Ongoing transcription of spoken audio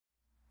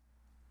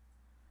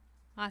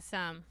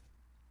Awesome.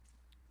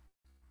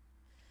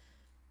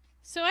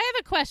 So I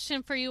have a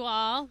question for you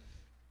all.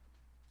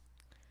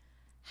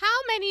 How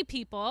many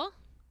people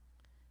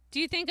do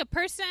you think a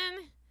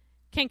person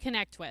can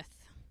connect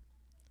with?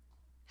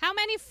 How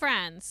many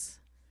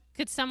friends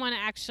could someone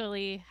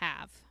actually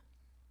have?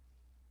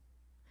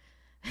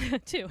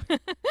 Two.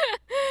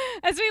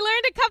 As we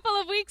learned a couple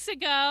of weeks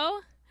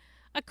ago,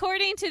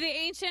 according to the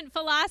ancient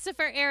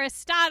philosopher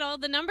Aristotle,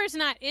 the number's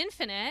not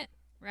infinite,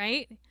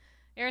 right?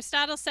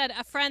 Aristotle said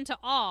a friend to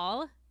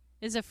all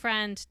is a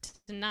friend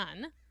to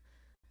none.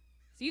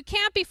 So you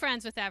can't be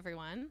friends with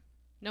everyone.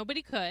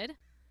 Nobody could.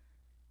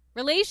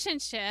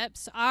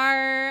 Relationships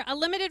are a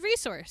limited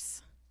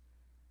resource.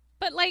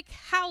 But like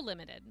how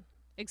limited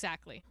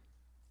exactly?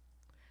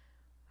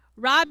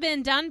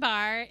 Robin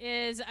Dunbar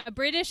is a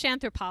British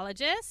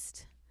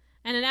anthropologist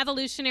and an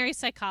evolutionary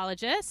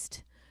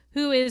psychologist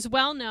who is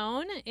well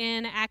known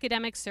in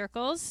academic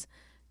circles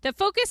that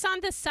focus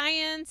on the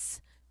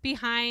science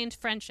behind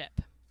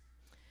friendship.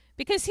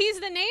 Because he's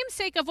the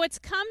namesake of what's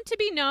come to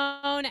be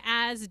known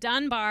as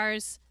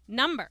Dunbar's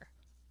number.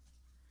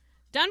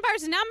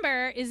 Dunbar's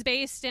number is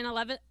based in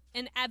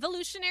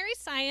evolutionary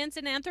science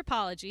and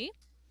anthropology.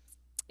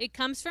 It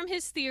comes from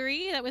his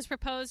theory that was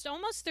proposed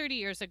almost 30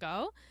 years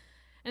ago,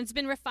 and it's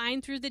been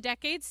refined through the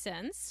decades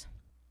since.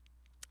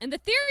 And the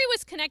theory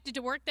was connected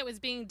to work that was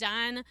being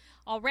done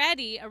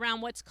already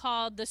around what's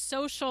called the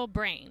social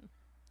brain,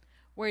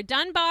 where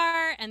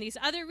Dunbar and these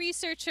other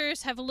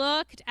researchers have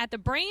looked at the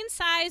brain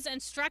size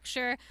and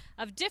structure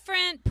of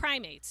different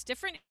primates,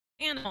 different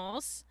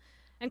animals,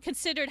 and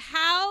considered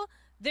how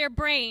their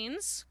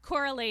brains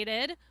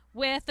correlated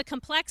with the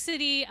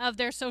complexity of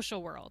their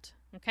social world,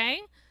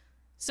 okay?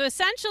 So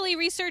essentially,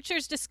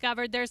 researchers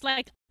discovered there's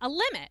like a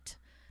limit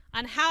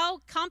on how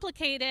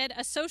complicated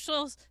a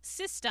social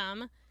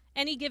system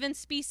any given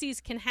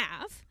species can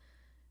have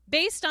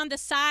based on the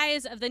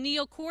size of the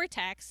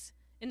neocortex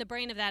in the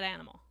brain of that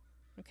animal,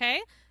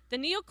 okay? The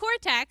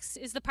neocortex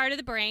is the part of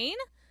the brain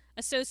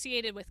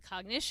associated with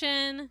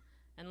cognition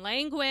and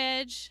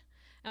language.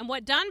 And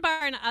what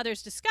Dunbar and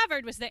others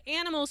discovered was that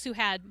animals who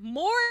had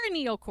more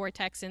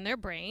neocortex in their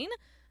brain,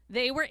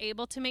 they were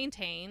able to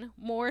maintain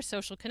more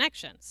social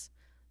connections.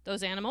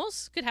 Those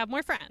animals could have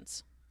more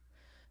friends.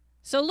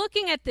 So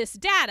looking at this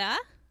data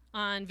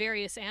on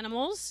various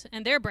animals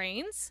and their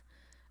brains,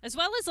 as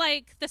well as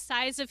like the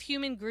size of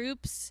human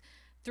groups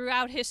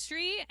throughout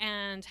history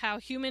and how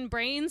human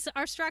brains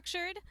are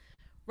structured,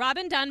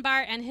 Robin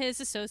Dunbar and his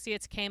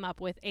associates came up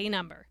with a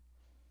number,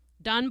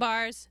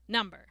 Dunbar's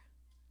number,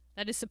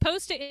 that is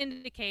supposed to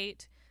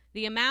indicate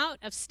the amount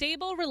of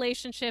stable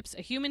relationships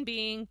a human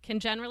being can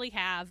generally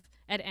have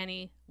at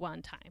any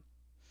one time.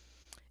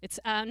 It's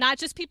not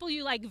just people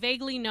you like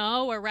vaguely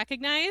know or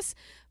recognize,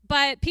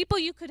 but people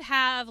you could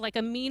have like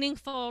a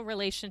meaningful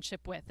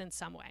relationship with in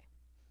some way.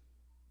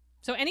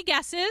 So any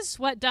guesses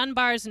what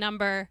Dunbar's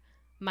number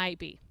might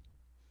be?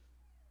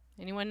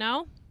 Anyone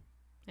know?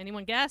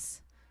 Anyone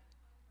guess?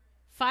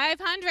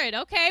 500.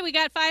 Okay, we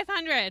got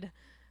 500.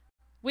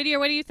 Whittier,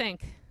 what do you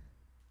think?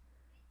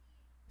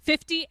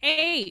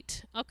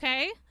 58.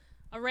 Okay.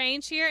 A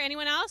range here.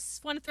 Anyone else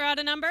want to throw out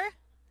a number?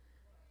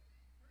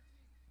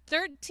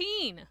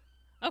 13.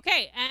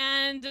 Okay,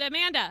 and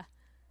Amanda?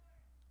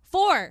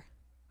 4.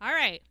 All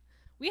right.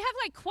 We have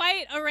like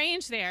quite a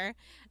range there.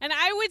 And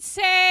I would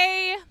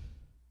say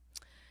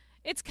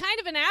it's kind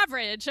of an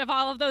average of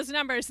all of those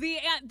numbers. The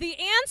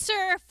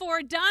answer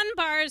for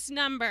Dunbar's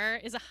number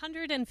is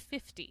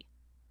 150.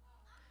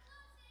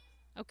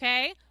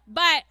 Okay?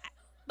 But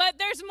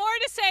there's more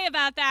to say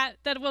about that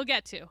we'll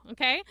get to,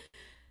 okay?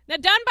 Now,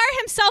 Dunbar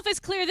himself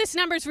is clear this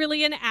number is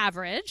really an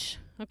average,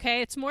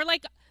 okay? There's more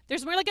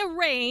like a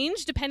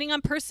range depending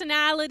on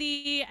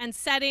personality and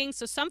setting.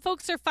 So some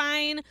folks are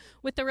fine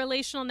with the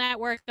relational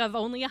network of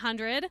only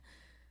 100.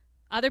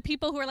 Other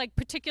people who are like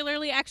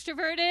particularly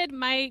extroverted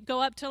might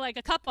go up to like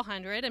a couple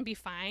hundred and be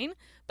fine.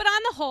 But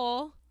on the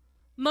whole,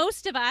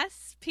 most of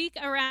us peak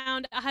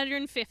around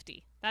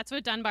 150. That's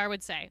what Dunbar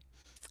would say.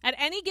 At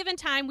any given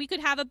time, we could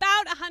have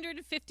about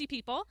 150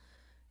 people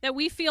that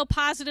we feel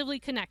positively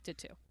connected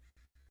to.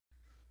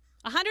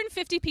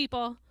 150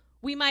 people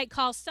we might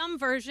call some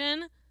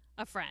version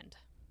a friend.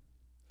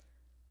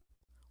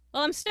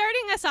 Well, I'm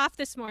starting us off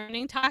this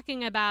morning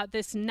talking about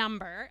this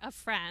number of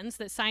friends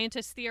that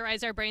scientists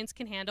theorize our brains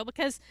can handle,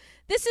 because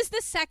this is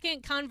the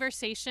second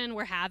conversation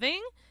we're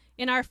having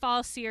in our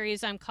fall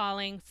series I'm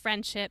calling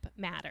Friendship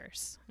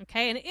Matters.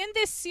 Okay, and in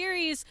this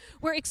series,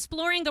 we're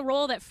exploring the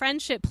role that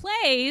friendship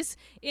plays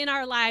in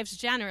our lives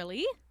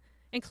generally,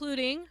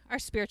 including our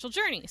spiritual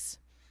journeys.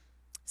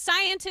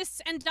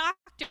 Scientists and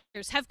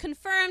doctors have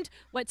confirmed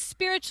what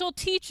spiritual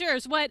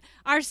teachers, what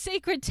our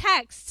sacred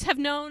texts have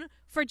known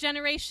for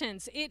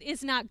generations. It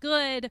is not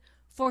good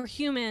for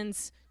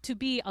humans to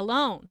be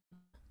alone.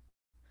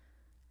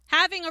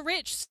 Having a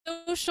rich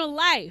social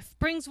life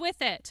brings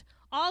with it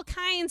all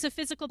kinds of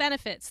physical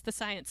benefits, the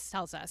science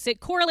tells us. It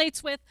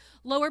correlates with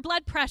lower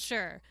blood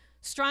pressure,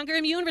 stronger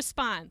immune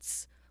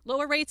response,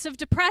 lower rates of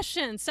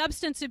depression,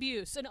 substance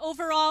abuse, and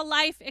overall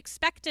life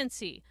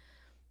expectancy.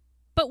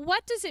 But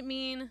what does it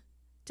mean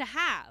to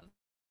have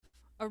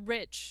a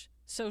rich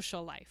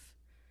social life?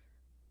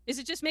 Is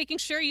it just making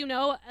sure you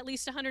know at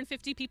least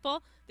 150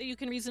 people that you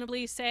can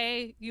reasonably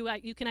say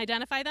you can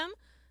identify them?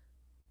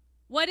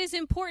 What is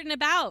important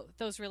about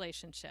those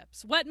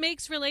relationships? What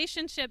makes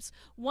relationships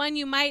one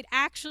you might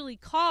actually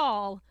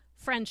call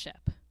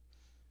friendship?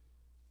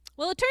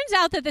 Well, it turns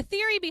out that the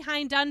theory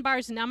behind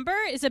Dunbar's number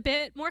is a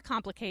bit more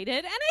complicated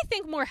and I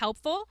think more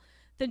helpful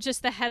than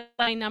just the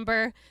headline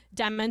number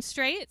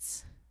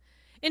demonstrates.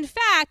 In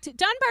fact,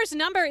 Dunbar's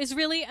number is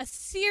really a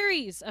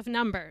series of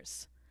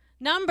numbers.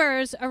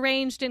 Numbers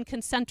arranged in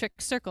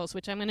concentric circles,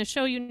 which I'm going to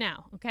show you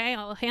now, okay?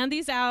 I'll hand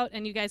these out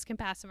and you guys can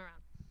pass them around.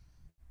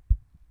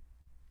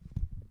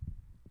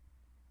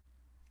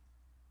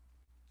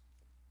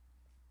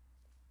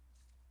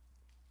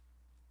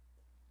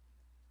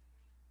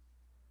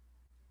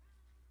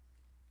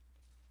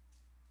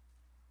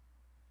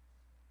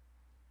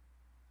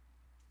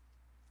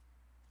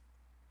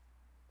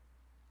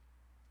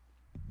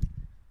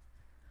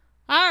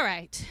 All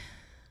right.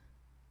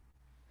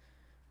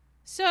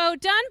 So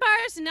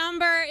Dunbar's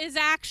number is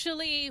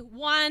actually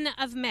one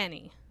of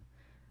many.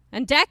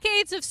 And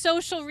decades of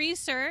social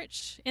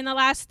research in the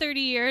last 30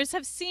 years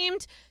have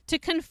seemed to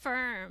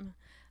confirm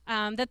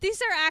that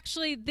these are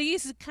actually,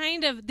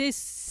 this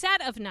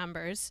set of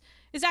numbers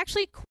is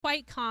actually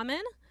quite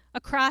common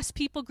across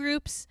people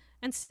groups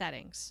and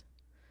settings.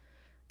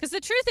 Because the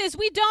truth is,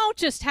 we don't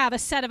just have a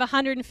set of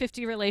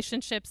 150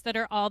 relationships that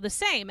are all the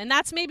same. And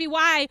that's maybe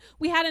why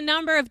we had a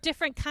number of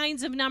different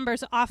kinds of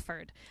numbers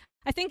offered.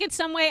 I think in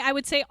some way I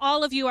would say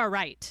all of you are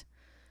right.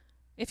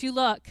 If you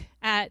look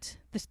at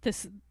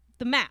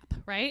the map,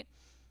 right?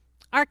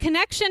 Our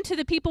connection to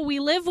the people we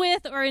live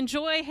with or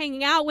enjoy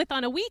hanging out with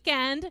on a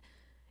weekend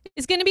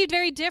is going to be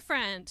very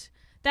different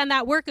than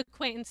that work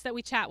acquaintance that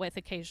we chat with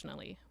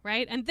occasionally,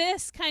 right? And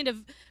this kind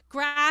of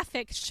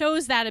graphic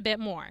shows that a bit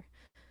more.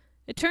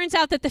 It turns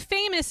out that the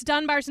famous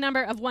Dunbar's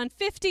number of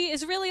 150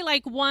 is really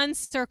like one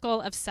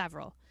circle of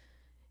several.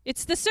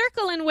 It's the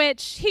circle in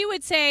which he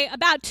would say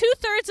about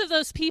 2/3 of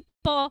those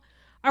people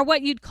are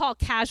what you'd call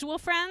casual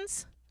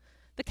friends,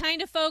 the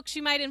kind of folks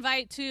you might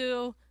invite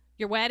to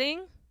your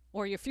wedding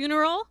or your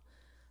funeral,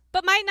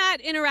 but might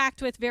not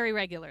interact with very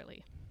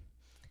regularly.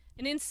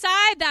 And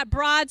inside that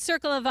broad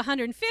circle of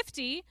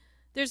 150,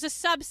 there's a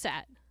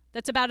subset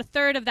that's about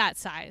 1/3 of that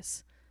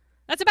size.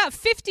 That's about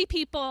 50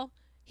 people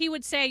he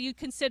would say you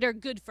consider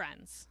good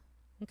friends,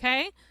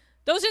 okay?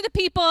 Those are the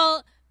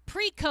people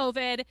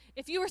pre-COVID,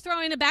 if you were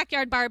throwing a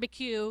backyard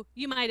barbecue,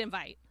 you might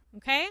invite,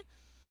 okay?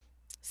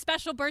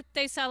 Special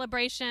birthday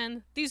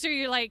celebration, these are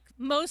your like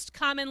most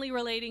commonly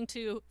relating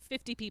to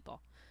 50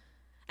 people.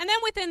 And then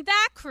within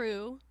that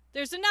crew,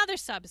 there's another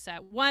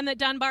subset, one that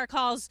Dunbar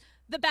calls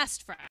the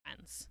best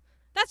friends.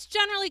 That's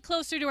generally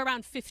closer to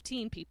around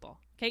 15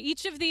 people, okay?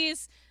 Each of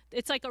these,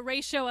 it's like a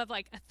ratio of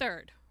like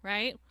 1/3,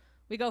 right?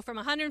 We go from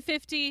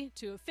 150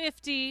 to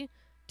 50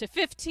 to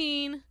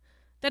 15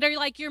 that are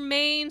like your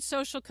main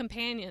social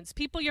companions,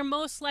 people you're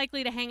most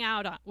likely to hang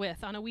out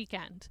with on a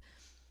weekend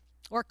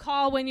or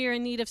call when you're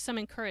in need of some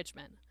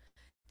encouragement.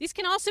 These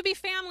can also be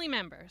family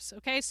members,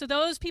 okay? So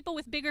those people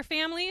with bigger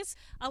families,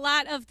 a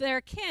lot of their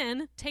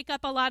kin take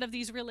up a lot of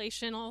these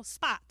relational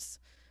spots,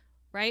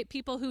 right?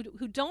 People who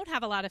don't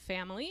have a lot of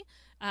family,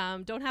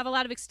 don't have a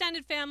lot of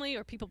extended family,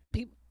 or people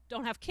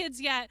don't have kids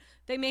yet,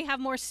 they may have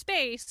more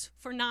space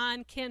for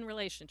non-kin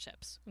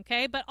relationships,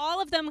 okay? But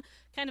all of them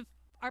kind of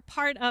are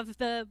part of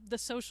the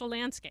social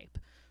landscape,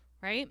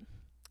 right?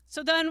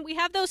 So then we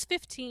have those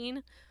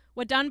 15,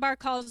 what Dunbar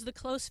calls the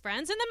close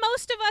friends, and then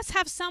most of us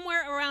have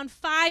somewhere around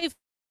 5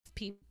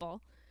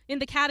 people in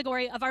the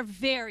category of our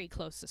very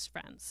closest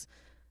friends.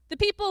 The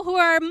people who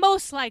are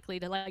most likely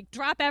to like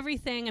drop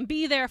everything and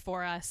be there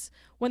for us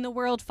when the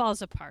world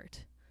falls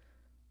apart.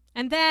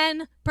 And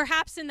then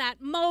perhaps in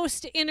that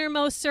most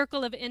innermost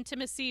circle of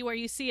intimacy where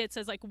you see it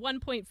says like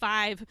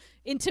 1.5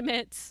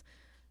 intimates,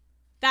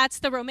 that's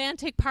the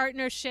romantic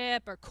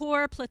partnership or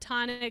core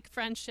platonic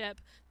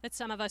friendship that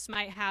some of us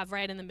might have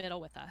right in the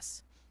middle with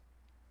us.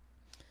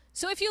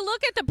 So if you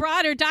look at the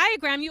broader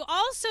diagram, you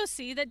also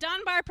see that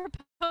Dunbar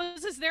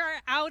proposes there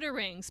are outer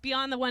rings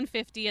beyond the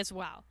 150 as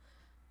well.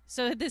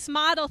 So this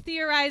model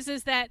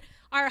theorizes that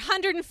our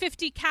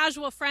 150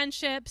 casual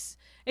friendships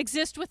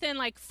exist within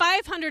like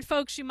 500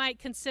 folks you might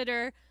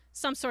consider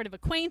some sort of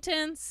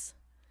acquaintance,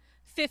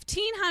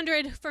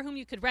 1,500 for whom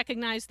you could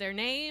recognize their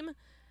name,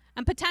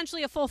 and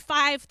potentially a full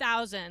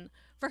 5,000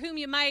 for whom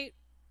you might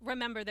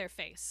remember their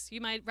face. You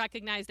might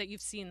recognize that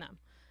you've seen them,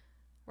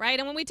 right?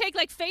 And when we take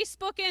like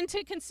Facebook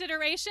into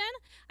consideration,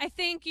 I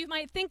think you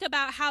might think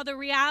about how the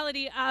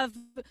reality of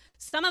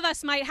some of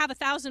us might have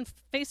 1,000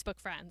 Facebook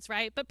friends,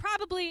 right? But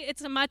probably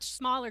it's a much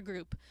smaller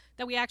group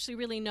that we actually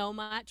really know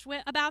much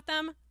about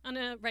them on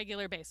a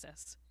regular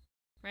basis,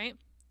 right?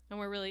 And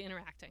we're really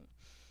interacting.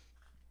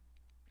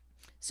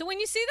 So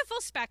when you see the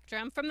full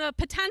spectrum, from the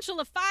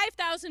potential of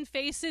 5,000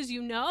 faces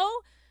you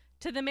know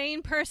to the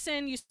main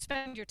person you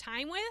spend your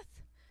time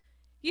with,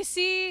 you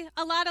see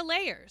a lot of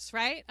layers,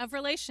 right, of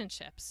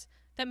relationships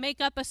that make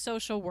up a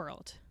social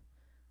world.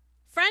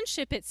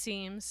 friendship, it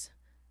seems,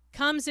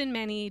 comes in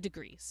many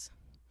degrees.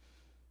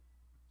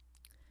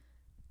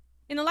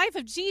 In the life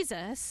of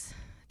Jesus,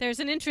 there's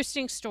an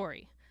interesting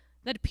story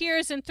that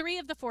appears in 3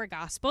 of the 4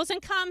 Gospels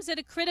and comes at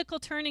a critical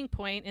turning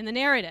point in the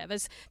narrative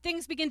as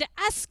things begin to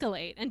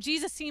escalate and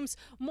Jesus seems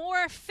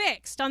more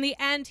fixed on the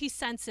end he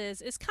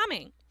senses is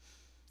coming.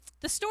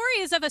 The story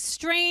is of a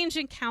strange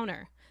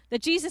encounter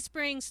that Jesus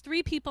brings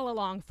 3 people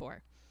along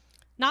for.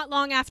 Not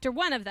long after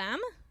one of them,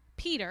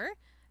 Peter,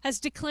 has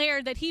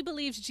declared that he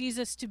believes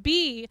Jesus to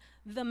be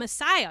the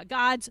Messiah,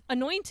 God's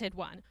anointed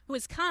one, who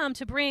has come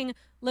to bring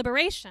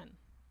liberation.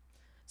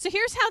 So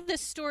here's how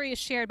this story is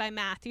shared by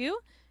Matthew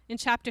in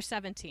chapter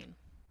 17.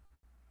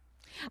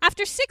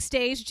 After 6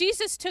 days,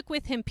 Jesus took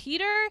with him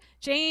Peter,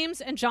 James,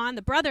 and John,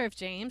 the brother of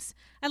James,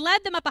 and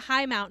led them up a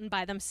high mountain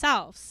by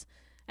themselves.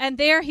 And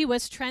there he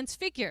was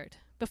transfigured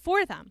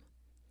before them.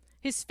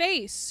 His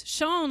face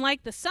shone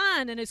like the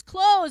sun, and his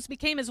clothes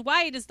became as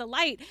white as the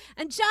light.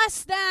 And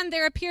just then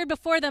there appeared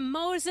before them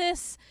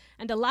Moses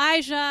and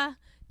Elijah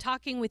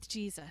talking with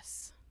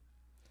Jesus.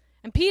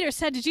 And Peter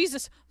said to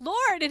Jesus,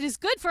 "Lord, it is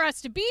good for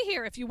us to be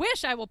here. If you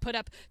wish, I will put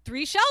up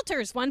 3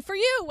 shelters, one for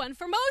you, one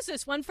for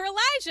Moses, one for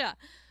Elijah."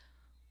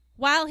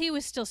 While he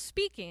was still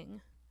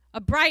speaking,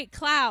 a bright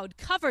cloud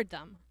covered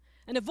them,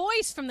 and a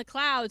voice from the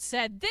cloud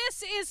said,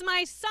 "This is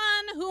my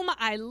son whom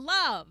I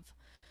love.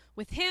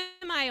 With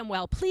him I am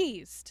well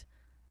pleased.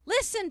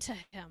 Listen to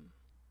him."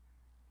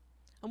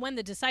 And when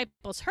the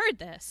disciples heard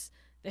this,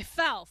 they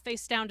fell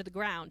face down to the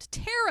ground,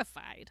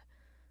 terrified.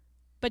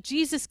 But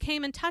Jesus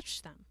came and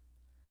touched them.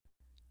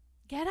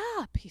 "Get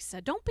up," he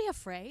said. "Don't be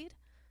afraid."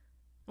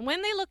 And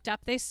when they looked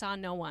up, they saw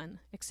no one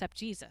except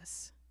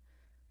Jesus.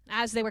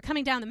 As they were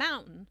coming down the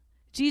mountain,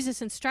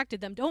 Jesus instructed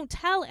them, "Don't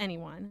tell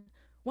anyone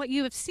what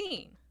you have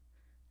seen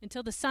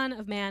until the Son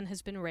of Man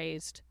has been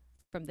raised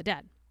from the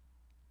dead."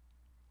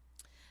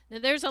 Now,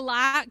 there's a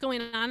lot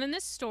going on in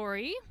this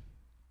story.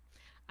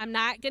 I'm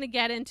not going to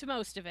get into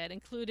most of it,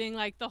 including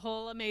like the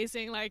whole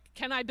amazing, like,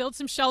 can I build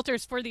some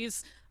shelters for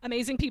these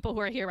amazing people who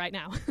are here right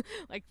now?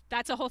 Like,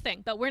 that's a whole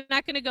thing, but we're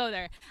not going to go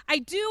there. I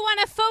do want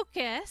to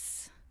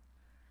focus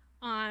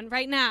on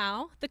right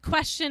now the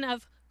question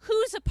of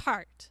who's a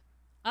part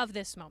of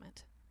this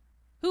moment.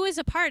 Who is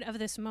a part of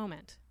this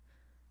moment?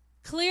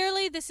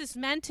 Clearly, this is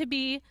meant to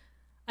be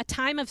a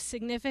time of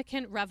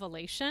significant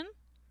revelation.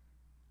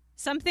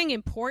 Something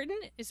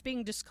important is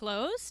being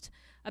disclosed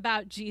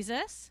about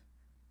Jesus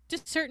to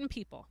certain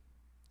people.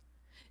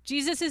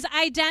 Jesus'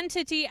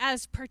 identity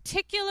as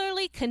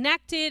particularly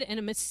connected in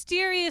a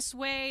mysterious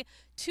way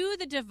to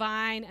the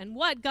divine and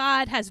what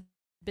God has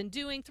been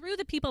doing through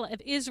the people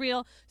of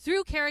Israel,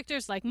 through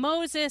characters like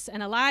Moses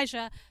and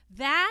Elijah,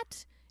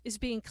 that is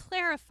being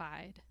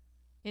clarified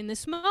in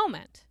this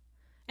moment.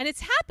 And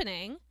it's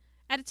happening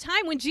at a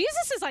time when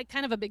Jesus is like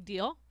kind of a big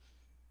deal.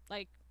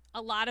 Like,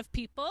 a lot of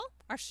people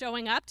are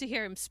showing up to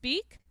hear him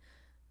speak.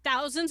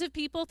 Thousands of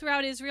people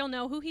throughout Israel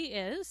know who he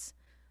is.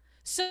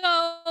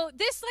 So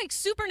this like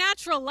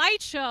supernatural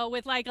light show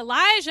with like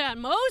Elijah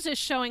and Moses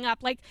showing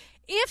up, like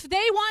if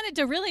they wanted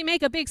to really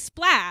make a big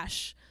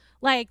splash,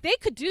 like they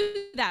could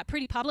do that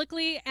pretty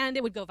publicly and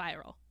it would go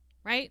viral,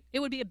 right? It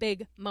would be a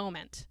big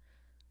moment.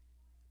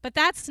 But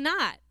that's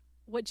not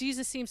what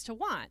Jesus seems to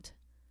want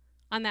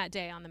on that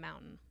day on the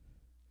mountain.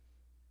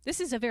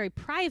 This is a very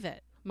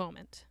private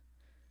moment.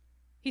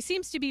 He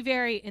seems to be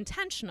very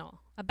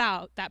intentional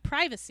about that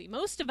privacy.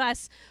 Most of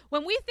us,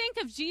 when we think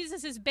of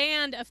Jesus's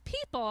band of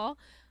people,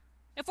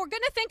 if we're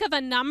going to think of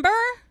a number,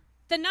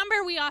 the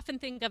number we often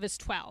think of is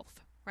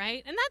 12,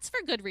 right? And that's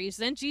for good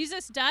reason.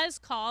 Jesus does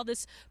call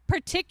this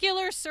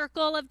particular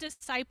circle of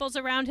disciples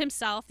around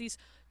himself, these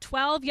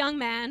 12 young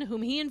men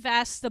whom he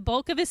invests the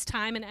bulk of his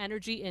time and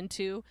energy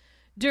into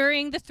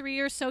during the 3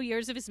 or so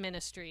years of his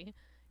ministry.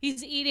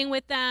 He's eating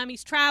with them,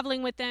 he's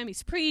traveling with them,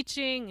 he's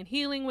preaching and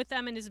healing with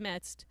them in his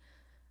midst.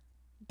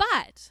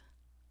 But,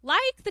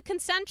 like the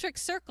concentric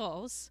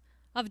circles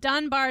of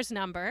Dunbar's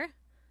number,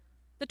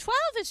 the 12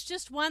 is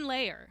just one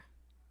layer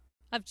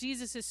of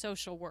Jesus'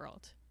 social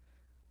world.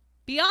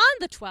 Beyond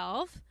the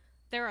 12,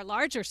 there are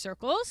larger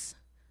circles.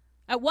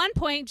 At one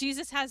point,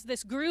 Jesus has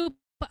this group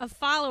of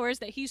followers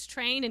that he's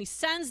trained, and he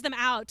sends them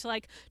out to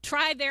like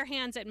try their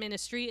hands at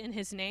ministry in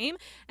his name.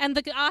 And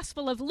the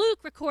Gospel of Luke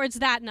records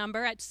that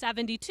number at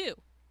 72.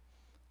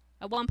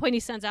 At one point, he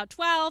sends out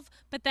 12,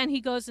 but then he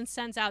goes and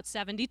sends out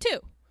 72.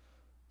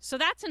 So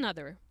that's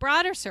another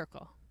broader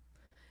circle.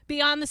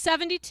 Beyond the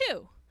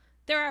 72,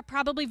 there are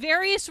probably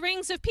various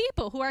rings of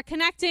people who are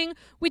connecting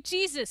with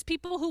Jesus,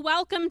 people who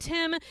welcomed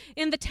him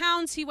in the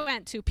towns he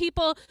went to,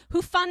 people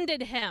who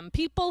funded him,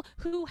 people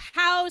who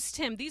housed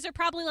him. These are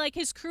probably like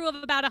his crew of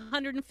about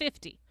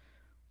 150,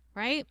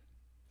 right?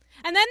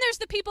 And then there's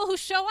the people who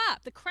show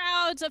up, the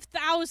crowds of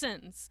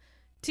thousands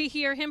to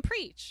hear him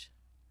preach.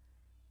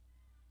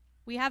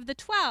 We have the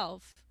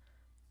 12,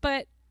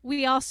 but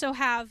we also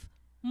have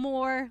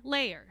more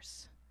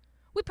layers.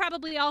 We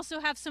probably also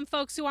have some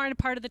folks who aren't a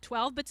part of the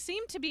 12, but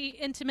seem to be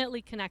intimately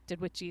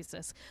connected with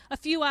Jesus. A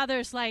few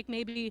others like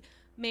maybe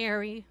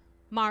Mary,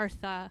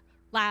 Martha,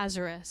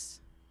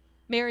 Lazarus,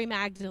 Mary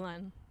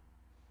Magdalene,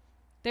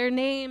 They're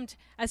named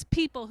as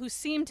people who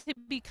seem to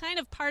be kind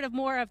of part of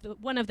more of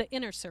one of the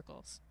inner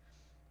circles.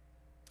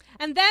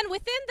 And then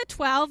within the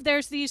 12,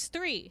 there's these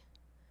three: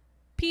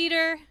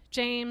 Peter,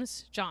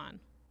 James, John.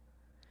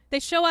 They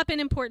show up in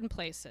important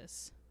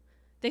places.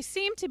 They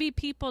seem to be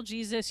people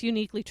Jesus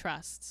uniquely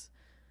trusts,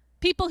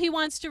 people he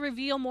wants to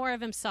reveal more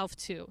of himself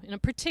to in a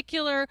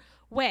particular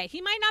way.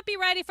 He might not be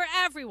ready for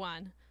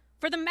everyone,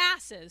 for the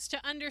masses,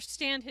 to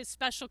understand his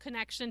special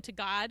connection to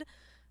God,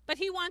 but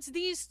he wants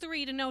these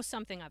three to know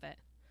something of it.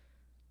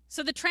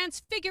 So the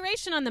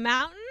transfiguration on the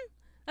mountain,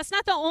 that's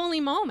not the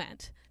only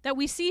moment that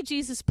we see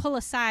Jesus pull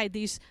aside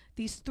these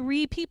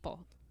three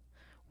people.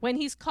 When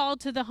he's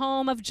called to the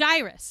home of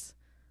Jairus,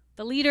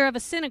 the leader of a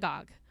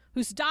synagogue,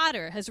 whose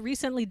daughter has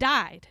recently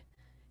died,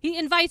 he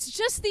invites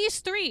just these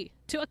three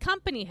to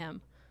accompany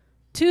him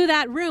to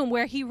that room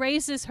where he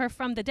raises her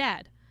from the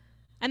dead,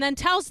 and then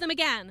tells them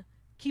again,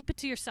 keep it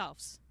to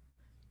yourselves.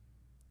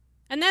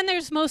 And then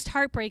there's, most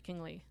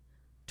heartbreakingly,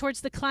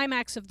 towards the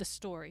climax of the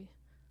story,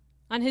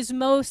 on his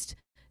most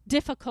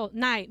difficult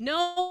night,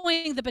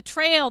 knowing the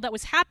betrayal that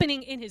was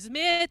happening in his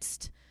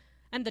midst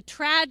and the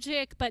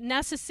tragic but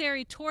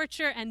necessary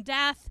torture and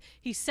death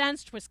he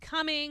sensed was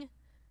coming,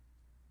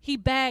 he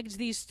begged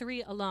these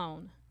three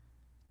alone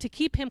to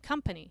keep him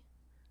company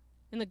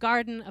in the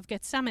Garden of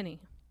Gethsemane.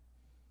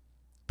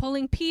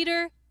 Pulling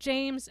Peter,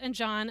 James, and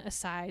John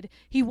aside,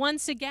 he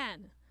once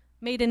again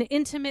made an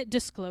intimate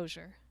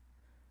disclosure.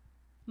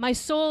 My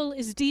soul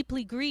is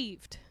deeply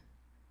grieved,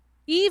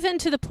 even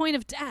to the point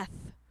of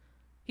death,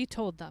 he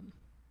told them.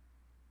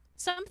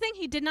 Something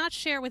he did not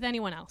share with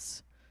anyone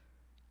else.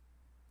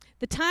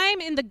 The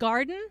time in the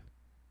garden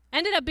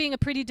ended up being a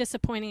pretty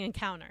disappointing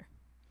encounter.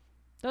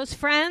 Those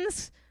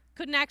friends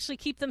couldn't actually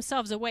keep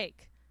themselves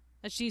awake,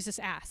 as Jesus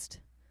asked.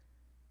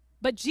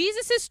 But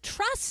Jesus'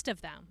 trust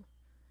of them,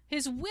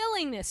 his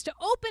willingness to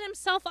open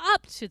himself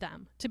up to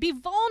them, to be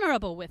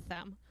vulnerable with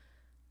them,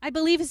 I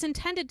believe is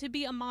intended to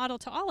be a model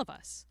to all of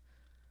us.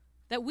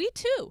 That we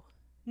too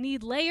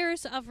need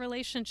layers of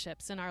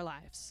relationships in our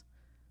lives.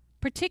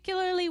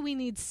 Particularly, we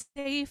need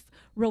safe,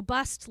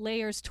 robust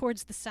layers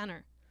towards the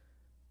center,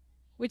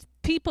 with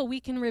people we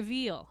can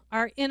reveal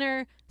our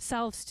inner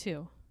selves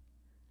to,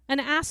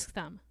 and ask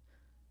them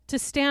to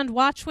stand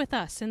watch with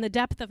us in the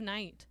depth of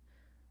night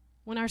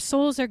when our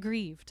souls are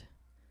grieved,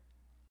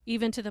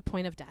 even to the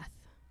point of death.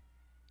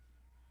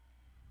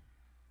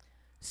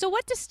 So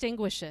what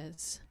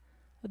distinguishes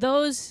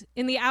those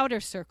in the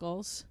outer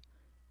circles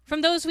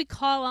from those we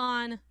call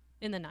on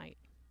in the night?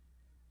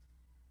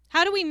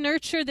 How do we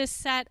nurture this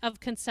set of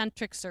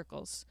concentric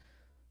circles,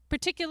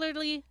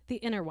 particularly the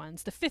inner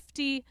ones, the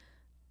 50,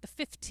 the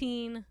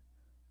 15,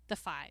 the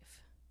 5?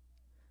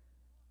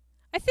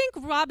 I think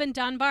Robin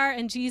Dunbar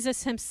and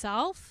Jesus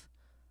himself,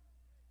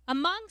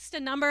 amongst a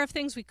number of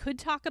things we could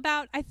talk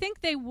about, I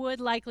think they would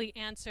likely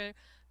answer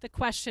the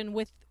question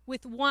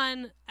with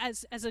one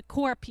as a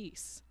core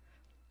piece.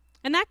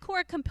 And that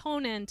core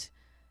component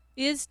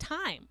is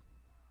time.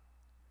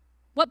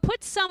 What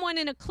puts someone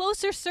in a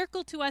closer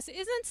circle to us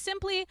isn't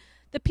simply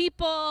the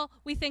people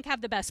we think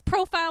have the best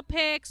profile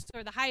pics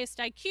or the highest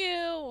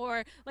IQ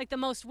or like the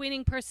most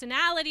winning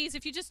personalities.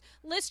 If you just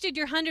listed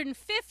your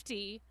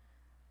 150,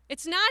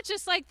 it's not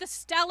just like the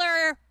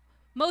stellar,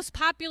 most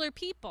popular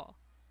people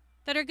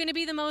that are going to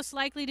be the most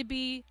likely to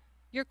be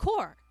your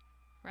core,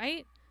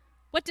 right?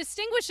 What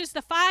distinguishes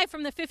the 5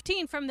 from the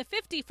 15, from the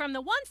 50, from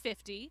the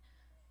 150,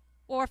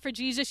 or for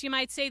Jesus, you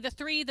might say the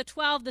 3, the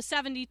 12, the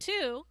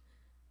 72,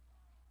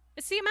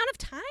 it's the amount of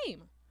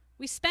time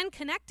we spend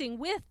connecting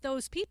with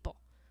those people.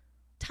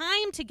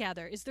 Time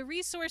together is the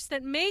resource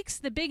that makes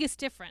the biggest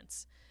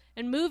difference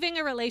in moving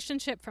a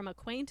relationship from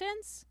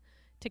acquaintance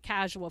to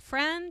casual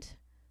friend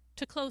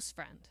to close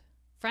friend.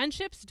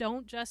 Friendships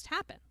don't just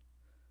happen.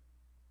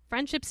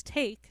 Friendships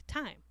take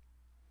time.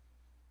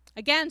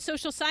 Again,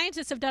 social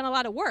scientists have done a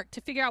lot of work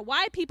to figure out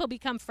why people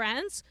become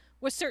friends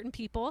with certain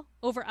people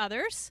over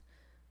others,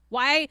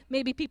 why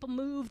maybe people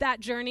move that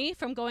journey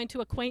from going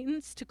to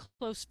acquaintance to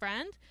close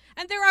friend.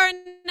 And there are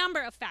a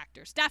number of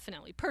factors,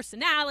 definitely.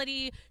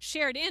 Personality,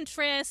 shared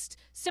interest,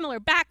 similar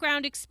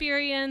background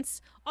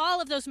experience,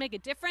 all of those make a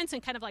difference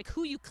in kind of like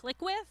who you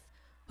click with,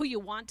 who you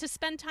want to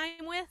spend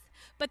time with.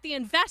 But the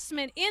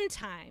investment in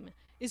time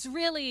is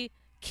really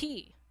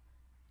key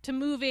to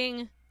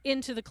moving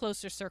into the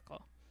closer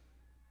circle.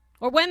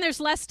 Or when there's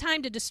less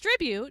time to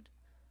distribute,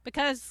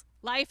 because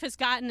life has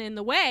gotten in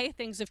the way,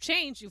 things have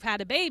changed, you've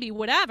had a baby,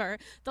 whatever,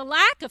 the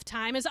lack of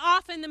time is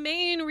often the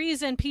main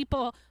reason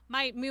people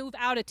might move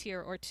out a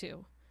tier or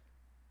two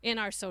in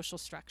our social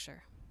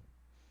structure.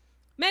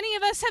 Many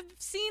of us have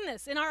seen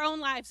this in our own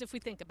lives if we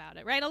think about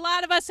it, right? A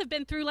lot of us have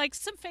been through like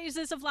some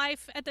phases of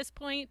life at this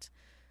point,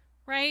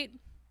 right?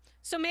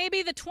 So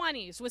maybe the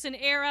 20s was an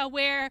era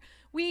where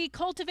we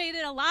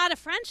cultivated a lot of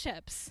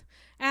friendships,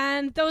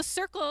 and those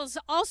circles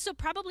also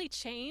probably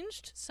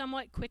changed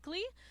somewhat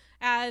quickly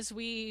as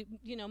we,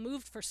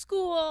 moved for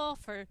school,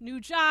 for new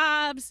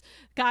jobs,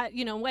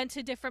 went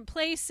to different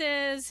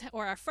places,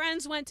 or our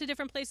friends went to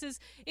different places.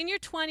 In your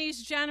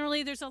 20s,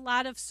 generally, there's a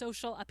lot of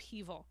social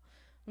upheaval,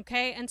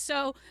 Okay, and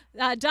so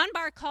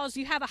Dunbar calls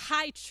you have a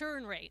high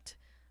churn rate.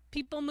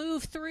 People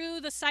move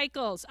through the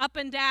cycles up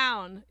and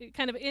down,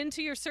 kind of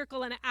into your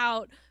circle and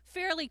out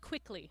fairly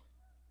quickly.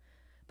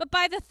 But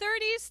by the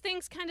 30s,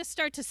 things kind of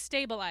start to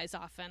stabilize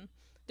often.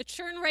 The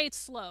churn rate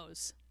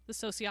slows, the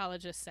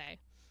sociologists say.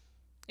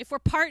 If we're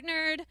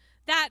partnered,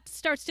 that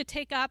starts to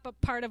take up a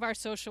part of our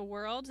social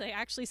world. They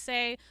actually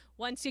say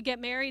once you get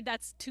married,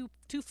 that's two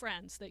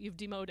friends that you've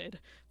demoted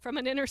from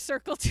an inner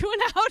circle to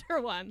an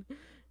outer one,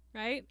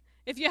 right?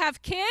 If you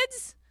have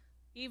kids,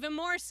 even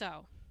more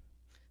so.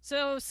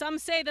 So some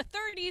say the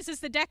 30s is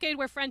the decade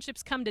where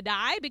friendships come to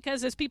die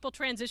because as people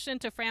transition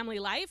to family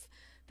life,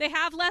 they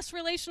have less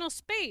relational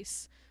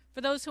space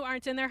for those who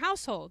aren't in their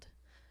household.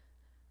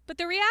 But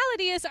the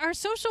reality is our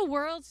social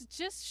worlds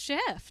just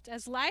shift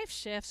as life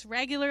shifts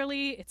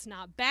regularly. It's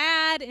not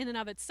bad in and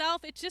of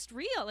itself. It's just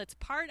real. It's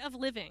part of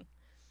living.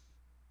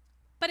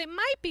 But it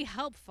might be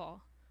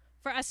helpful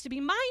for us to be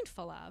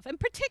mindful of, and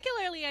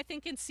particularly I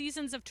think in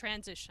seasons of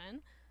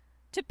transition,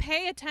 to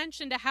pay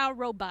attention to how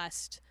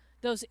robust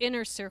those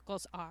inner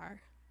circles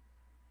are.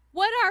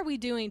 What are we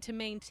doing to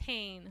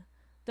maintain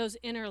those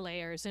inner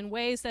layers in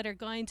ways that are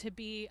going to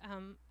be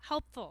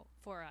helpful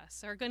for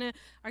us, are going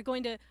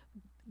to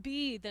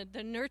be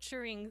the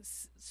nurturing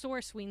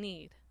source we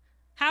need?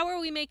 How are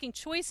we making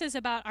choices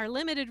about our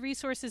limited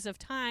resources of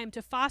time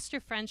to foster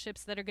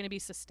friendships that are going to be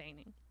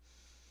sustaining?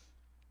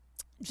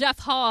 Jeff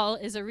Hall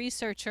is a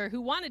researcher who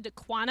wanted to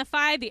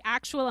quantify the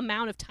actual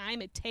amount of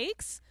time it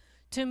takes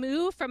to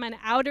move from an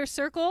outer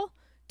circle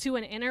to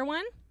an inner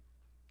one.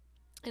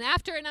 And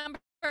after a number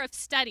of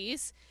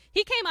studies,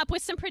 he came up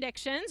with some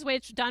predictions,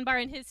 which Dunbar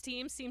and his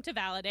team seem to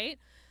validate.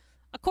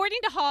 According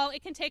to Hall,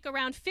 it can take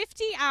around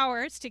 50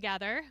 hours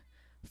together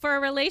for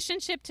a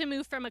relationship to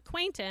move from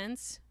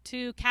acquaintance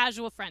to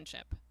casual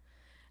friendship.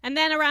 And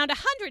then around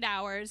 100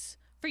 hours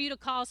for you to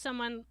call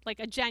someone like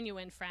a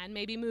genuine friend,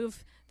 maybe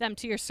move them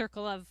to your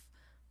circle of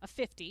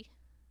 50.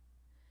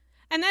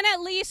 And then at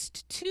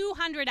least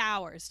 200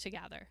 hours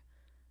together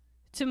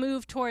to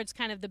move towards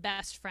kind of the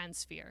best friend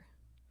sphere.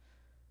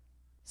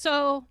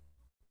 So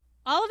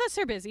all of us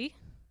are busy.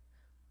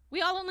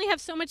 We all only have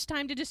so much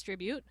time to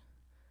distribute.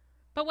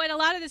 But what a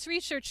lot of this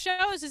research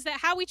shows is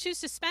that how we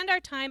choose to spend our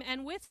time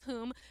and with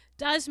whom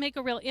does make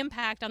a real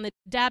impact on the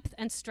depth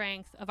and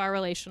strength of our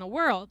relational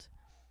world.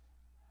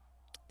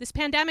 This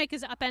pandemic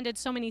has upended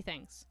so many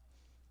things.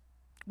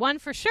 One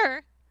for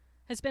sure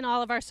has been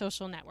all of our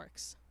social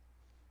networks.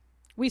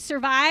 We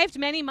survived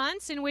many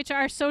months in which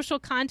our social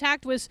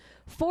contact was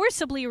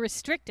forcibly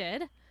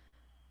restricted.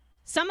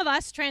 Some of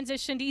us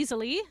transitioned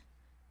easily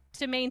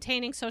to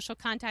maintaining social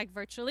contact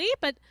virtually,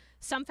 but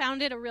some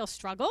found it a real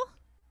struggle.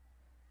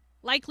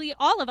 Likely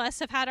all of us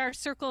have had our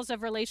circles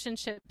of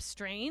relationships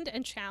strained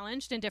and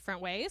challenged in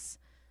different ways.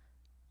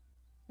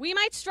 We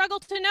might struggle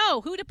to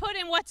know who to put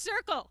in what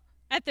circle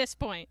at this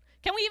point.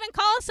 Can we even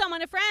call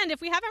someone a friend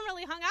if we haven't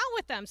really hung out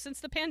with them since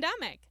the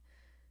pandemic?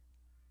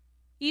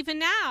 Even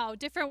now,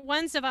 different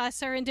ones of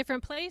us are in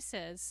different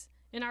places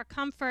in our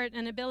comfort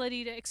and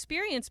ability to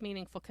experience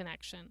meaningful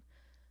connection.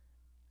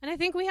 And I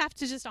think we have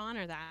to just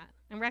honor that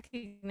and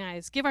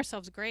recognize, give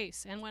ourselves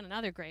grace and one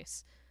another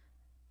grace.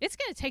 It's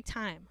going to take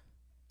time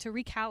to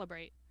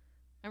recalibrate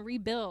and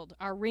rebuild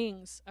our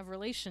rings of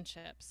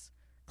relationships.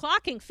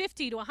 Clocking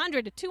 50 to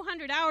 100 to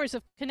 200 hours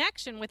of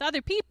connection with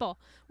other people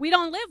we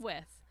don't live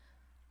with.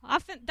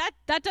 Often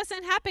that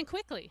doesn't happen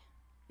quickly.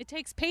 It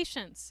takes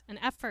patience and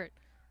effort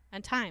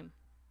and time.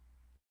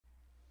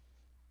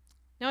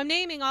 Now I'm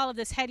naming all of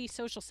this heady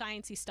social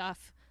sciencey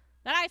stuff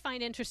that I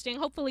find interesting.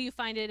 Hopefully you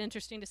find it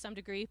interesting to some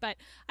degree, but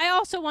I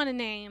also want to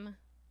name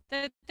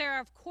that there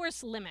are of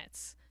course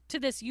limits to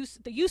this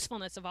the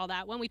usefulness of all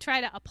that when we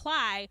try to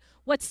apply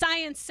what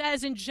science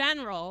says in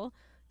general,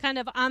 kind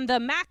of on the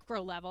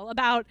macro level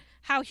about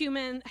how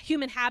human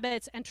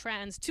habits and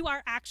trends to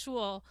our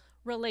actual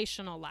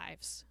relational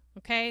lives.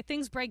 Okay?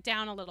 Things break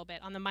down a little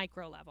bit on the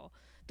micro level.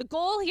 The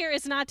goal here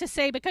is not to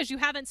say because you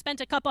haven't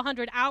spent a couple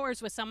hundred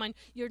hours with someone,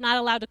 you're not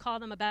allowed to call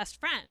them a best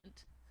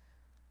friend.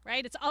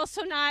 Right? It's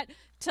also not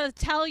to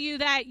tell you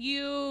that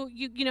you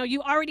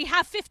already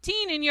have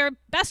 15 in your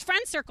best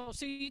friend circle,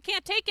 so you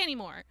can't take any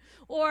more.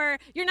 Or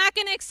you're not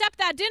going to accept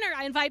that dinner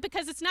invite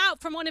because it's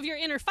not from one of your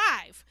inner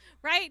 5,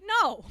 right?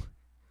 No.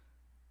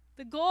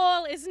 The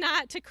goal is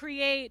not to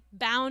create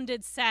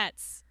bounded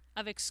sets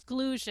of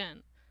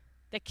exclusion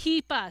that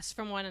keep us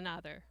from one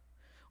another,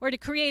 or to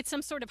create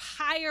some sort of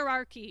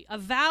hierarchy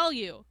of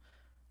value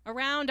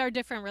around our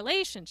different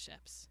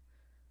relationships.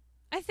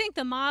 I think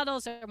the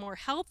models are more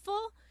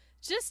helpful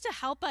just to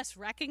help us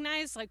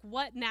recognize like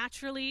what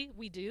naturally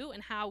we do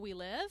and how we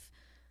live,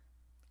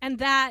 and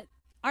that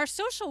our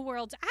social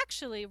worlds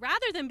actually,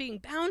 rather than being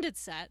bounded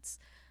sets,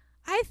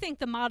 I think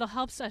the model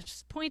helps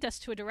us point us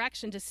to a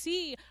direction to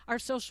see our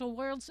social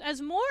worlds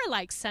as more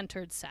like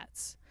centered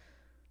sets.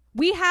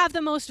 We have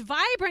the most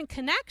vibrant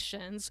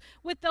connections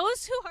with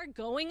those who are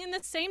going in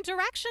the same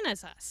direction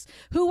as us,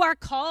 who are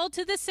called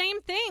to the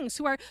same things,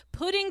 who are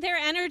putting their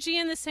energy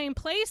in the same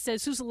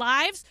places, whose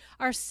lives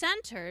are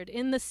centered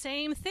in the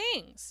same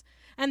things.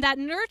 And that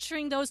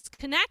nurturing those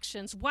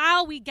connections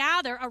while we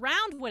gather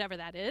around whatever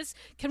that is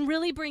can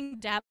really bring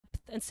depth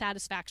and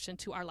satisfaction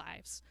to our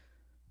lives.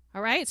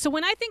 All right? So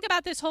when I think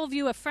about this whole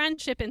view of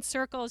friendship in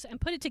circles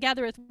and put it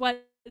together with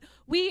what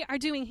we are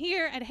doing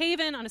here at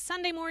Haven on a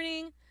Sunday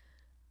morning,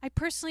 I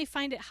personally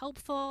find it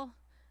helpful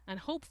and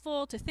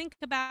hopeful to think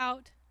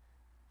about.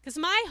 Because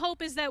my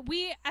hope is that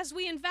as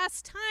we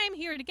invest time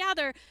here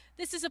together,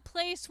 this is a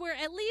place where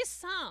at least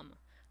some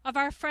of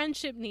our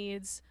friendship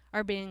needs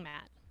are being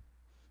met.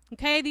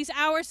 Okay, these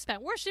hours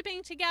spent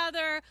worshiping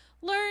together,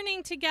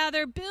 learning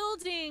together,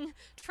 building,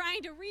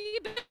 trying to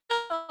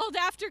rebuild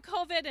after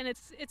COVID, and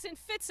it's in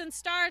fits and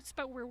starts,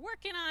 but we're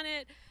working on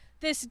it.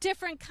 This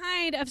different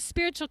kind of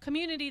spiritual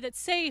community that's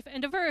safe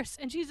and diverse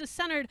and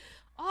Jesus-centered,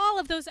 all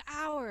of those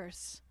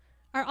hours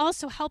are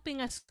also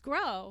helping us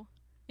grow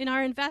in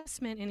our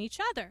investment in each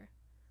other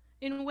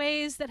in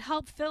ways that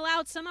help fill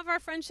out some of our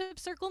friendship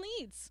circle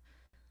needs.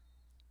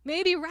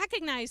 Maybe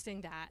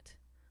recognizing that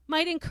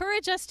might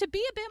encourage us to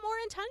be a bit more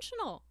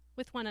intentional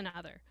with one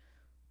another.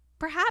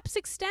 Perhaps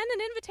extend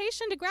an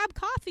invitation to grab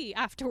coffee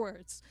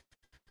afterwards,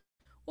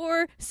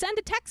 or send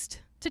a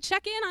text to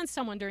check in on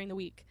someone during the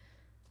week,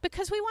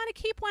 because we want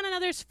to keep one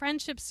another's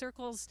friendship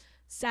circles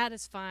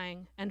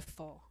satisfying and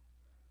full.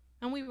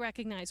 And we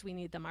recognize we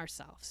need them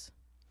ourselves.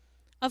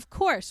 Of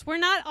course, we're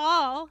not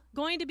all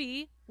going to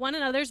be one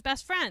another's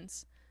best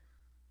friends,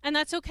 and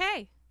that's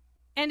okay,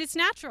 and it's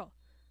natural.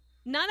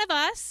 None of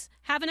us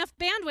have enough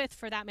bandwidth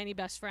for that many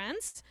best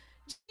friends.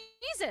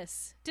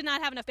 Jesus did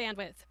not have enough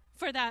bandwidth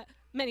for that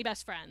many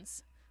best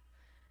friends.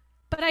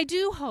 But I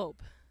do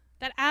hope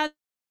that as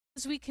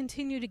we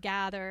continue to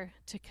gather,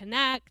 to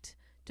connect,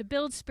 to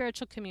build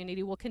spiritual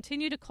community, we'll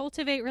continue to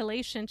cultivate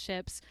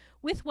relationships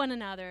with one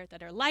another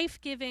that are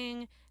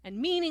life-giving and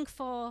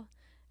meaningful,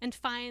 and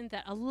find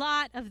that a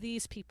lot of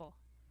these people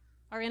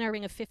are in our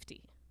ring of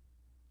 50.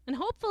 And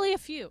hopefully a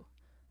few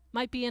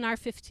might be in our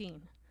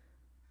 15.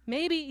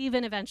 Maybe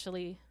even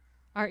eventually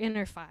our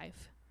inner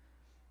 5.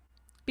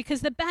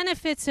 Because the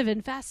benefits of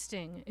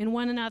investing in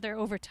one another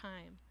over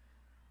time,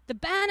 the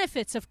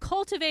benefits of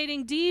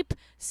cultivating deep,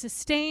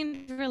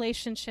 sustained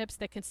relationships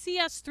that can see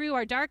us through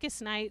our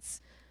darkest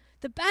nights,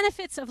 the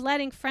benefits of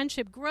letting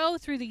friendship grow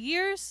through the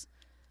years,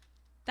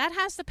 that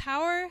has the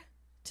power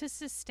to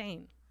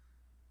sustain.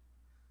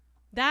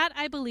 That,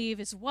 I believe,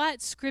 is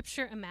what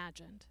Scripture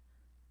imagined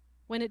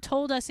when it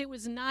told us it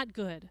was not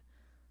good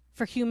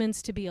for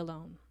humans to be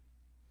alone.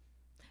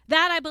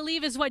 That, I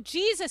believe, is what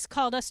Jesus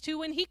called us to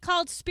when he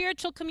called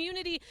spiritual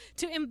community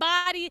to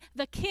embody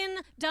the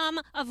kingdom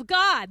of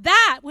God.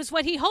 That was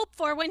what he hoped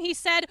for when he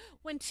said,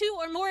 when 2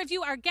 or more of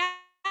you are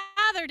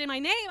gathered in my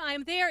name, I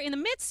am there in the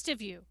midst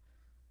of you.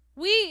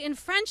 We, in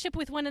friendship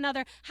with one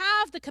another,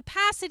 have the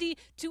capacity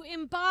to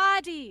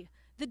embody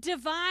the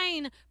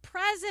divine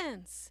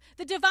presence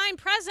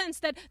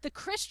that the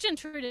Christian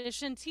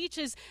tradition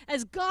teaches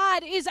as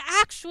God is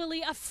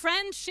actually a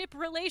friendship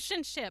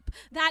relationship.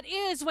 That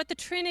is what the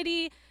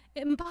Trinity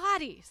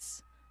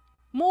embodies.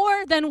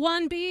 More than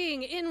one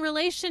being in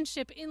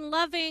relationship, in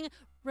loving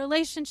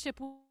relationship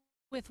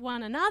with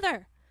one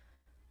another.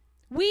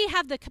 We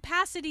have the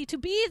capacity to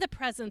be the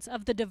presence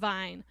of the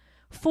divine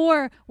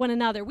for one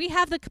another. We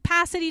have the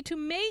capacity to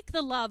make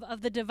the love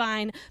of the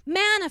divine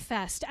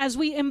manifest as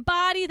we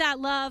embody that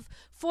love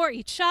for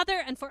each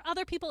other and for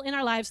other people in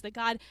our lives that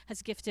God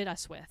has gifted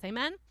us with.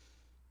 Amen?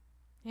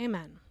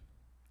 Amen.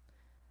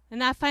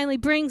 And that finally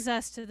brings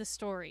us to the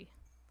story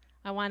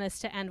I want us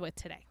to end with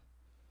today.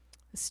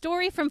 A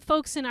story from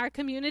folks in our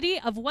community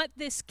of what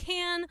this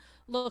can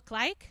look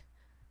like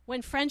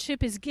when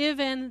friendship is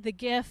given the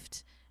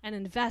gift and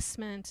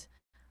investment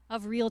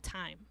of real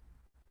time.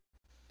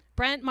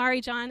 Brent, Mari,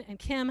 John, and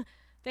Kim,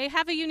 they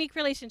have a unique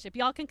relationship.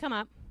 Y'all can come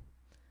up.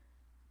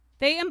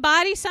 They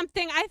embody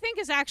something I think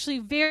is actually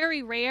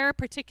very rare,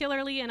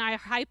 particularly in our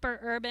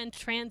hyper-urban,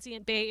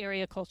 transient Bay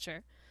Area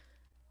culture.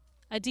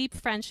 A deep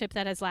friendship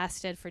that has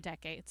lasted for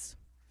decades.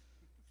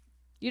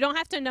 You don't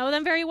have to know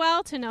them very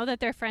well to know that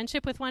their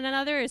friendship with one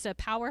another is a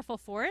powerful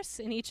force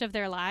in each of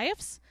their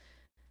lives.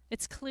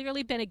 It's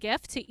clearly been a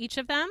gift to each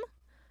of them.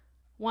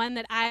 One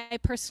that I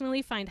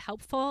personally find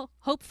helpful,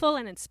 hopeful,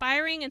 and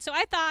inspiring. And so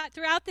I thought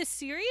throughout this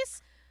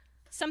series,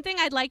 something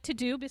I'd like to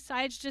do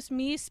besides just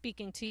me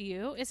speaking to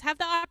you is have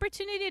the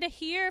opportunity to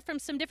hear from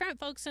some different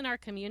folks in our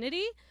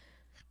community,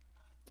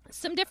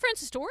 some different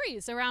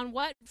stories around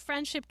what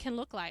friendship can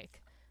look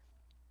like.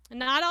 And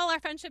not all our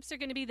friendships are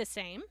going to be the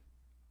same.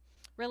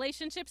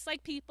 Relationships,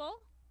 like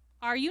people,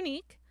 are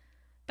unique,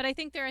 but I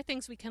think there are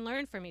things we can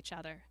learn from each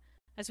other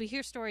as we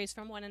hear stories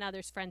from one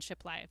another's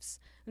friendship lives.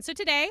 And so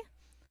today,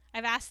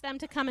 I've asked them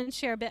to come and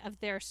share a bit of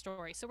their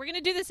story. So we're going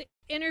to do this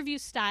interview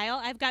style.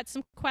 I've got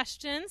some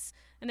questions,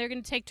 and they're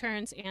going to take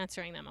turns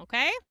answering them,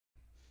 okay?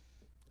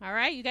 All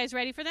right, you guys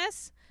ready for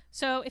this?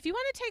 So if you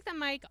want to take the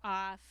mic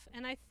off,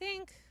 and I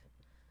think,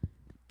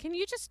 can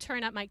you just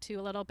turn up mic 2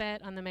 a little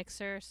bit on the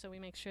mixer so we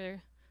make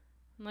sure?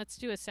 Let's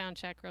do a sound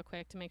check real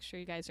quick to make sure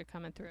you guys are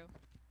coming through.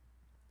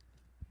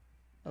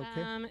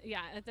 Okay.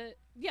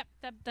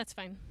 That's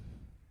fine.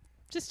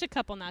 Just a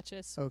couple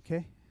notches.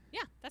 Okay.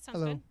 Yeah, that sounds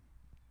Hello. good.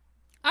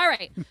 All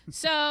right.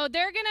 So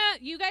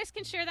you guys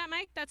can share that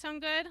mic. That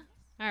sound good?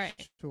 All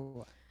right.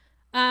 Sure.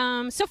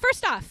 So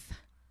first off,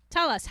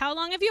 tell us, how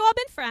long have you all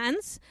been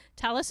friends?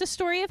 Tell us a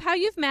story of how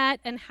you've met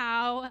and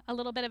a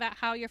little bit about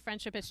how your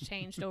friendship has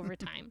changed over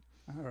time.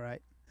 All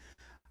right.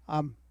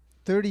 Um,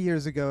 30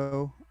 years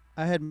ago,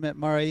 I had met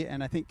Mari,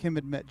 and I think Kim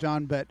had met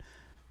John, but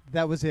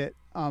that was it.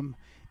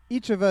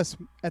 Each of us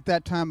at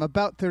that time,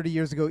 about 30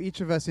 years ago,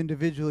 each of us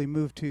individually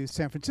moved to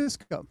San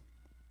Francisco.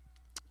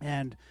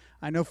 And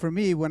I know for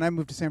me, when I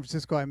moved to San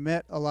Francisco, I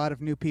met a lot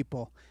of new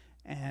people.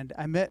 And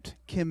I met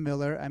Kim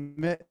Miller, I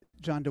met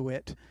John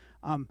DeWitt.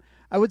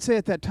 I would say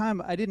at that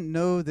time, I didn't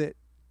know that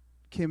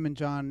Kim and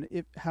John,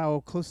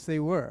 how close they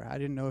were. I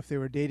didn't know if they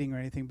were dating or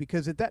anything,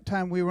 because at that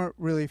time we weren't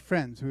really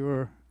friends. We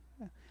were,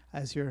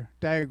 as your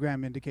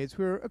diagram indicates,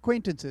 we were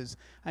acquaintances.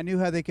 I knew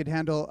how they could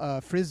handle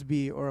a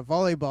frisbee or a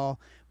volleyball,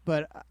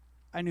 but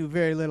I knew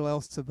very little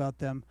else about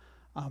them.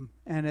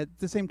 And at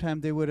the same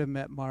time, they would have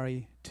met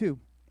Mari too.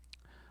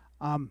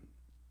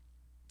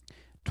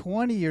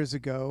 20 years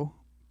ago,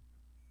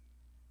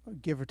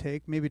 give or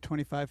take, maybe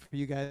 25 for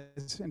you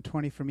guys and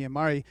 20 for me and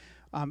Mari,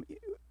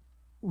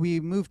 we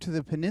moved to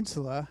the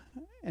peninsula,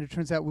 and it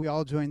turns out we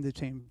all joined the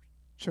same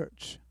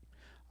church.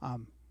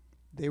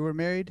 They were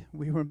married,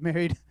 we were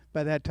married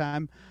by that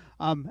time,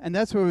 and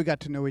that's where we got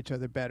to know each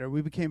other better.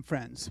 We became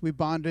friends. We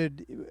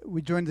bonded.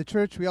 We joined the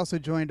church. We also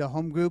joined a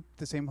home group,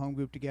 the same home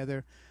group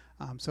together.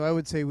 So I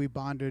would say we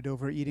bonded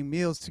over eating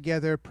meals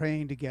together,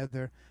 praying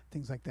together,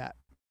 things like that.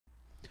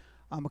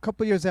 A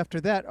couple years after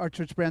that, our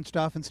church branched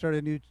off and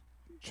started a new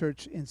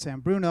church in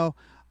San Bruno.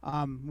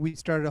 We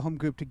started a home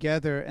group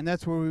together, and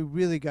that's where we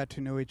really got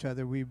to know each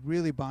other. We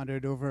really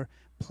bonded over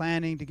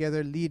planning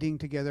together, leading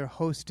together,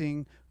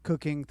 hosting,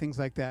 cooking, things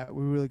like that.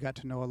 We really got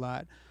to know a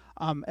lot.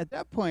 At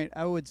that point,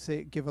 I would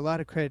say give a lot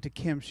of credit to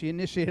Kim. She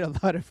initiated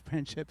a lot of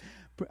friendship.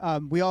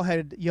 We all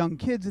had young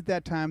kids at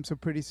that time, so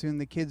pretty soon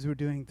the kids were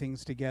doing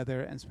things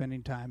together and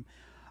spending time.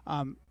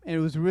 And it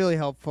was really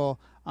helpful.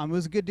 It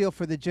was a good deal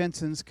for the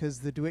Jensens because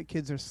the DeWitt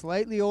kids are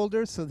slightly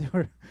older, so they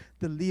were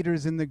the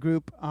leaders in the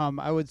group.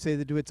 I would say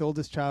the DeWitt's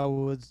oldest child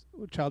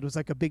was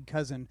like a big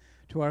cousin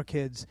to our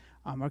kids.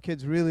 Our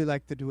kids really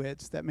liked the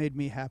DeWitts. That made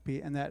me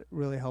happy, and that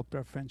really helped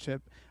our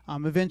friendship.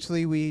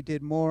 Eventually, we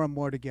did more and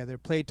more together: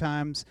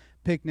 playtimes,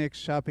 picnics,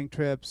 shopping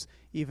trips,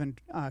 even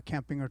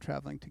camping or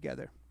traveling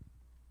together.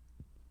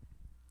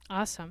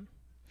 Awesome.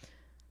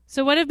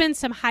 So what have been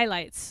some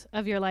highlights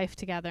of your life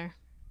together?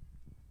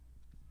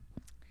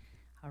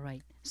 All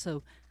right.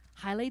 So,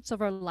 highlights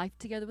of our life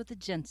together with the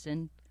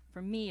Jensen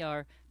for me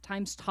are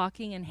times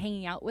talking and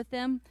hanging out with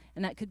them,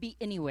 and that could be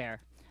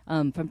anywhere.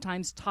 From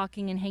times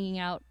talking and hanging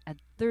out at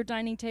their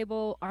dining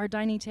table,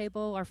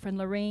 our friend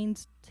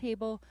Lorraine's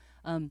table.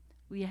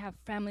 We have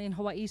family in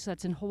Hawaii, so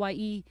that's in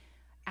Hawaii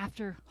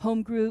after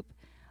home group,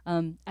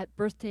 at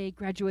birthday,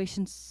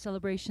 graduation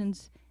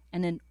celebrations,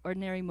 and in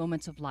ordinary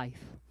moments of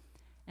life.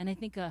 And I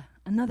think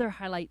another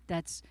highlight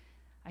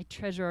I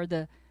treasure are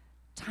the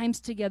times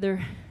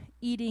together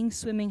eating,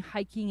 swimming,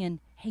 hiking,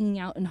 and hanging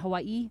out in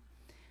Hawaii.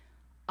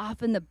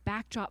 Often the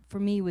backdrop for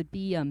me would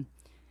be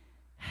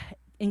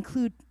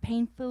include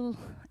painful,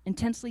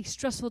 intensely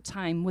stressful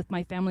time with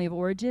my family of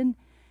origin.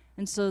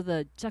 And so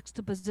the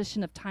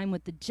juxtaposition of time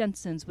with the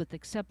Jensens, with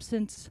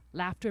acceptance,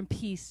 laughter, and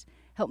peace,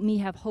 helped me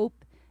have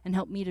hope and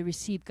helped me to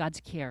receive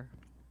God's care.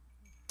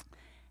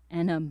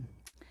 And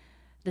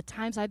the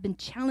times I've been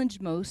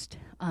challenged most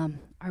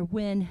are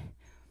when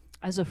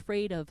I was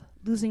afraid of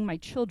losing my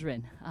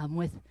children,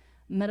 with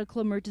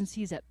medical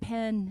emergencies at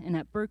Penn and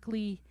at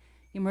Berkeley,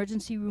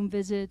 emergency room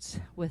visits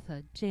with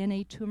a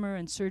JNA tumor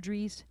and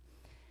surgeries.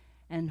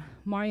 And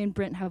Mari and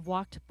Brent have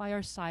walked by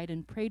our side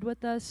and prayed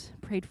with us,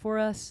 prayed for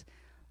us,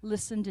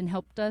 listened and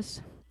helped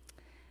us.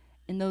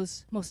 In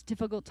those most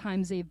difficult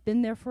times, they've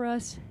been there for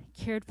us,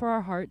 cared for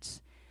our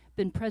hearts,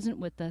 been present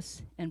with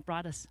us, and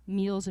brought us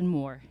meals and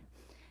more.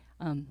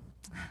 And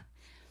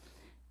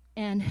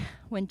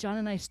when John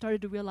and I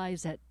started to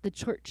realize that the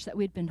church that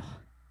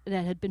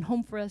had been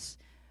home for us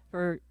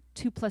for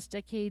 2+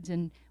 decades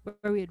and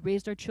where we had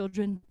raised our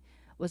children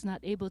was not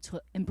able to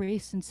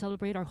embrace and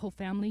celebrate our whole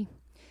family,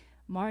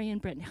 Mari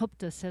and Brent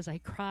helped us as I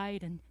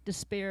cried and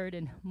despaired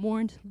and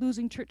mourned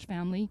losing church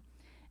family,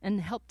 and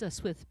helped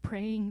us with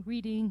praying,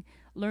 reading,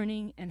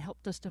 learning, and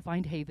helped us to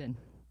find haven.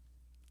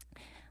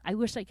 I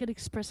wish I could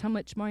express how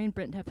much Mari and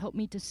Brent have helped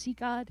me to see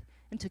God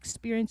and to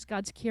experience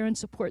God's care and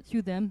support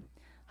through them,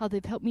 how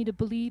they've helped me to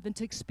believe and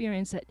to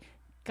experience that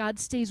God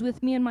stays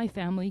with me and my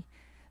family,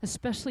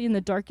 especially in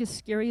the darkest,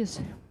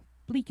 scariest,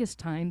 bleakest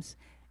times,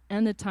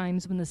 and the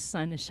times when the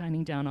sun is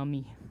shining down on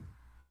me.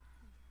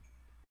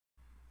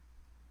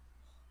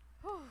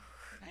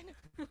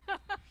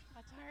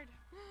 That's hard.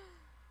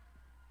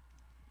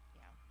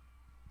 Yeah.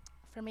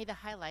 For me, the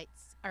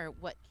highlights are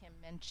what Kim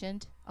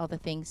mentioned, all the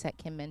things that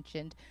Kim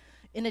mentioned.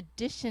 In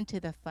addition to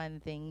the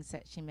fun things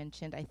that she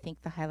mentioned, I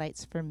think the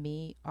highlights for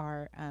me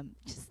are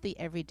just the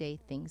everyday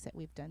things that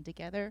we've done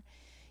together.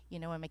 You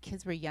know, when my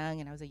kids were young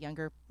and I was a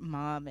younger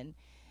mom, and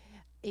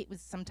it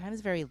was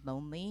sometimes very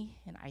lonely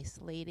and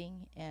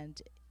isolating,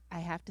 and I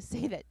have to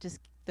say that just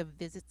the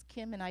visits,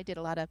 Kim and I did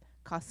a lot of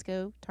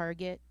Costco,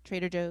 Target,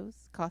 Trader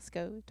Joe's,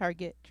 Costco,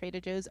 Target, Trader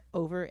Joe's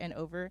over and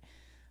over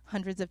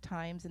hundreds of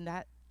times, and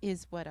that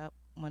is what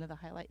one of the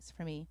highlights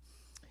for me.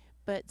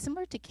 But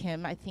similar to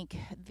Kim, I think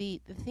the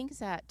things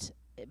that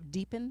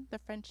deepened the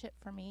friendship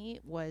for me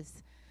were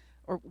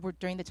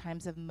during the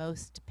times of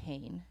most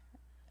pain,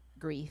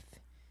 grief,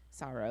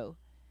 sorrow,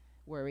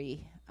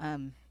 worry.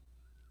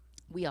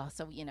 We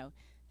also,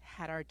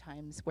 had our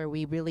times where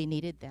we really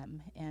needed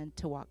them and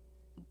to walk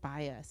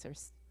by us or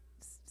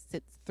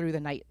sit through the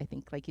night, I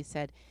think, like you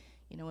said.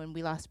 When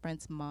we lost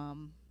Brent's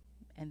mom,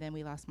 and then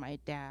we lost my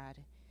dad,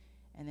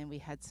 and then we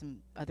had some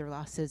other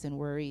losses and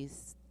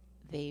worries,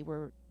 they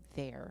were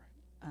there.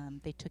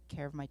 They took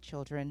care of my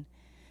children.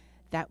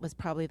 That was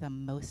probably the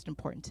most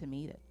important to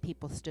me, that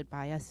people stood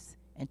by us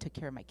and took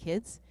care of my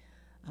kids.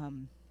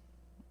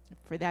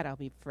 For that, I'll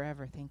be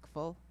forever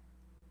thankful.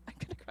 I'm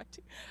going to cry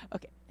too.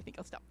 Okay, I think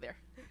I'll stop there.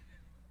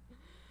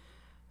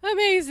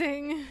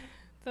 Amazing.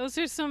 Those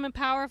are some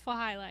powerful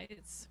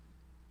highlights.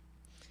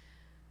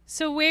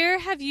 So where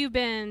have you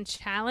been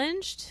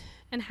challenged,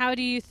 and how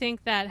do you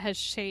think that has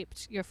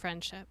shaped your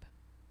friendship?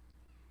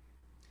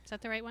 Is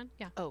that the right one?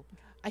 Yeah. Oh,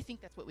 I think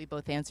that's what we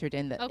both answered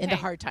in the Okay.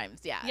 hard times.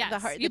 Yeah. Yes,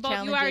 The you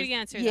challenges. already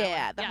answered that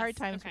Yeah, one. the Yes, hard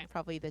times okay. were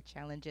probably the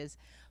challenges.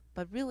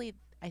 But really,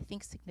 I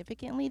think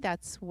significantly,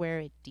 that's where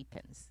it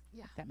deepens.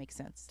 Yeah. If that makes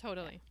sense.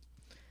 Totally.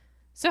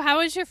 So how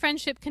has your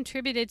friendship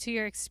contributed to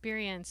your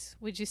experience,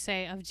 would you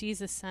say, of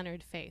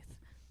Jesus-centered faith?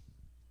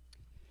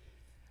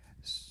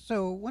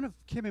 So one of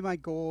Kim and my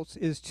goals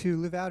is to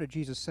live out a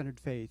Jesus-centered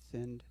faith,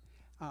 and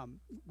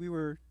we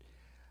were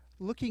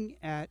looking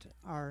at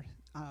our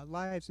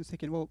lives and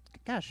thinking, well,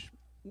 gosh,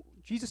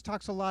 Jesus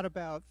talks a lot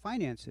about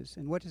finances,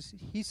 and what does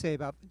he say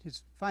about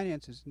his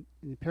finances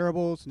in the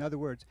parables and other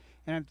words?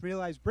 And I've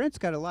realized Brent's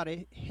got a lot of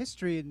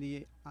history in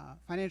the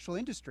financial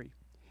industry.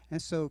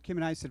 And so Kim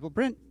and I said, well,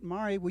 Brent,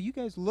 Mari, will you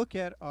guys look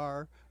at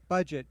our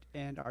budget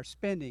and our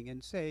spending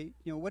and say,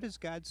 what does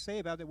God say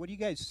about that? What do you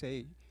guys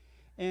say?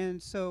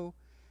 And so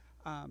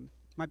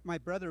my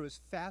brother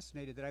was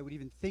fascinated that I would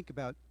even think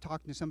about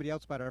talking to somebody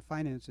else about our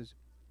finances.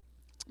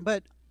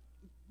 But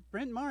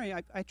Brent and Mari,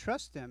 I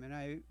trust them, and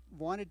I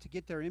wanted to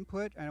get their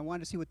input, and I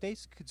wanted to see what they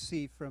could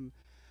see from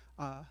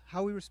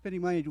how we were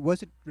spending money.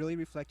 Was it really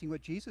reflecting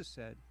what Jesus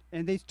said?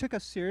 And they took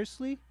us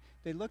seriously.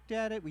 They looked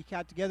at it. We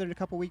got together in a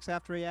couple weeks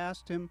after I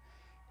asked him,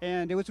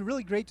 and it was a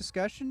really great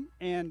discussion,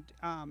 and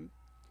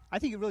I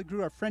think it really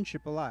grew our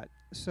friendship a lot.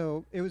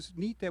 So it was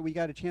neat that we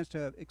got a chance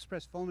to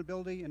express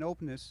vulnerability and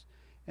openness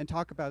and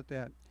talk about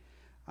that.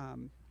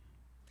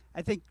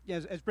 I think,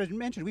 as Brendan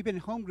mentioned, we've been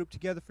in home group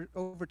together for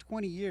over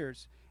 20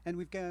 years, and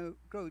we've got to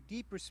grow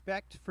deep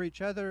respect for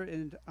each other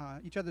and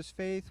each other's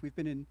faith. We've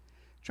been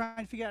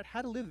trying to figure out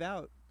how to live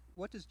out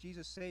what does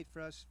Jesus say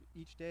for us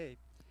each day.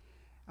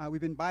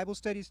 We've been Bible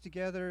studies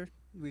together.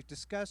 We've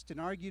discussed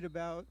and argued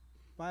about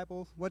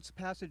Bible. What's the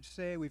passage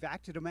say? We've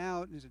acted them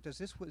out. Is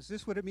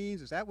this what it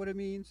means? Is that what it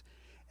means?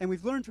 And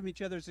we've learned from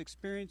each other's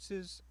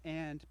experiences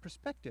and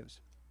perspectives.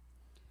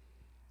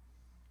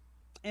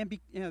 And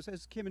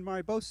as Kim and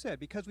Mari both said,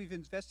 because we've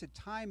invested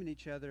time in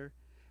each other,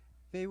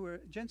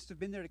 gents have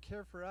been there to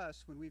care for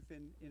us when we've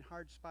been in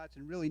hard spots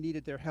and really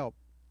needed their help.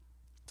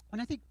 And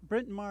I think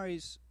Brent and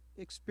Mari's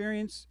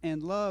experience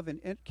and love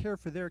and care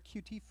for their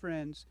QT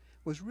friends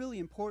was really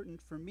important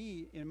for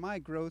me in my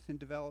growth and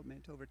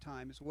development over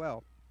time as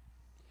well.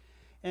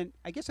 And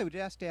I guess I would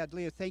ask Dad,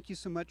 Leah, thank you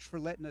so much for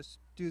letting us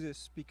do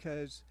this,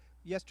 because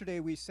yesterday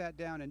we sat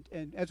down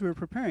and as we were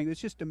preparing, it was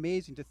just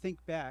amazing to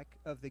think back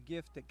of the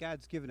gift that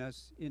God's given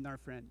us in our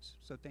friends.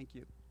 So thank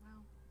you.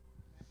 Wow.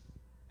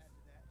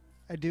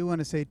 I do want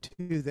to say,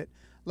 too, that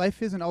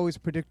life isn't always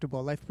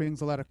predictable. Life brings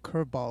a lot of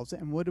curveballs.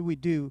 And what do we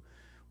do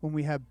when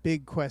we have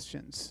big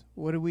questions?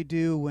 What do we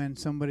do when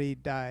somebody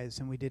dies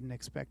and we didn't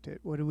expect it?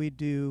 What do we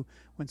do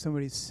when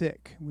somebody's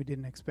sick and we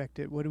didn't expect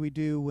it? What do we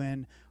do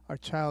when our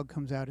child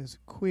comes out as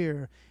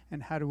queer,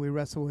 and how do we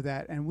wrestle with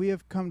that? And we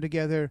have come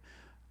together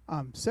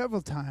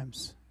several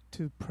times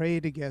to pray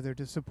together,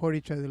 to support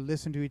each other,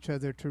 listen to each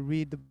other, to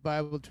read the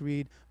Bible, to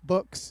read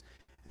books,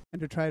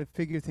 and to try to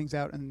figure things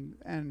out.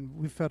 And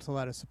we felt a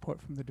lot of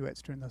support from the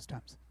duets during those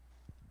times.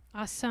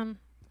 Awesome.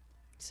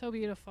 So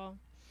beautiful.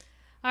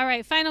 All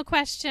right, final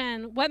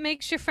question. What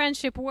makes your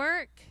friendship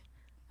work,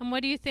 and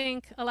what do you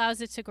think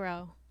allows it to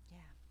grow? Yeah.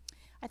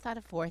 I thought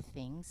of 4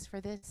 things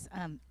for this.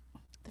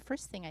 The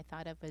first thing I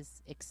thought of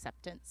was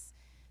acceptance.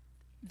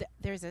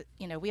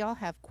 We all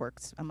have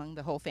quirks among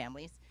the whole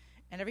families,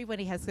 and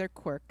everybody has their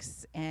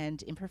quirks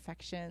and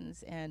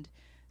imperfections and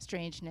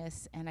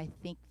strangeness, and I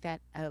think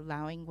that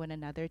allowing one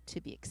another to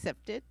be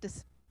accepted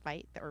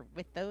despite or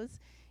with those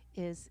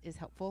is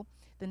helpful.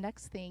 The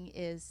next thing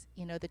is,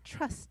 the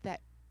trust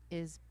that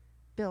is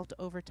built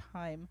over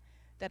time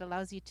that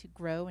allows you to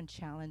grow and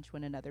challenge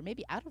one another,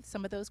 maybe out of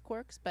some of those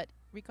quirks, but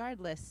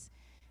regardless,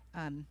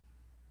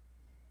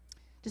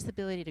 just the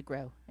ability to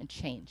grow and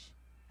change.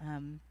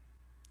 And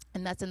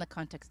that's in the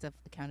context of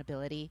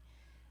accountability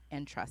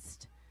and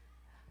trust.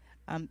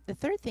 The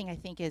third thing I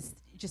think is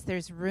just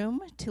there's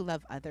room to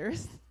love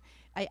others.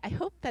 I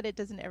hope that it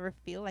doesn't ever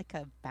feel like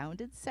a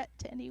bounded set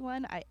to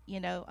anyone. I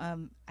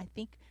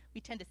think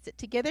we tend to sit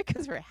together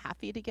because we're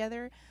happy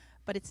together,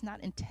 but it's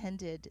not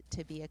intended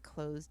to be a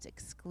closed,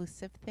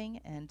 exclusive thing.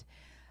 And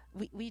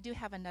we do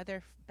have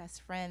another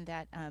best friend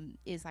that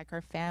is like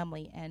our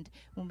family. And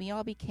when we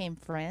all became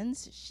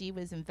friends, she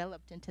was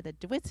enveloped into the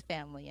DeWitt's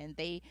family, and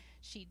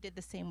she did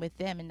the same with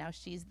them. And now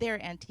she's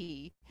their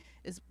auntie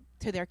is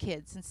to their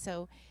kids. And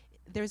so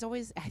there's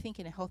always, I think,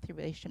 in a healthy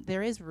relationship,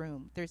 there is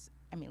room.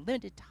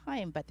 Limited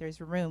time, but there's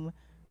room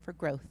for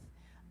growth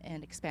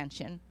and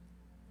expansion.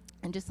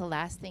 And just the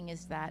last thing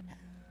is that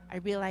I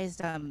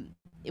realized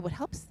what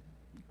helps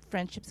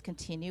friendships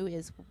continue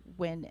is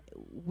when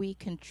we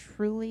can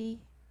truly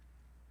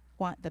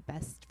want the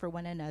best for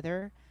one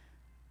another,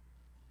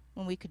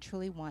 when we could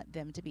truly want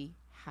them to be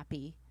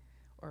happy,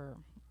 or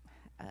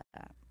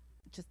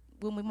just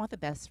when we want the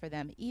best for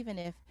them, even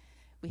if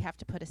we have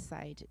to put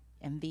aside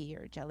envy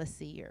or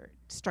jealousy or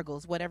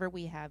struggles, whatever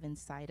we have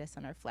inside us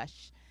in our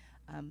flesh.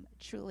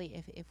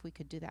 Truly, if we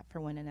could do that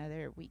for one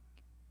another,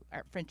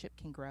 our friendship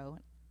can grow.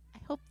 I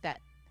hope that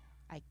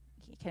I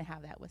can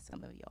have that with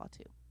some of you all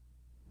too.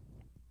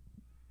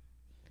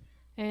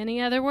 Any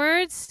other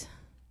words?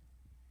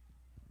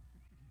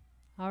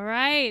 All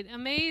right,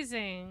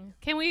 amazing.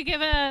 Can we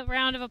give a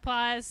round of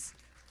applause?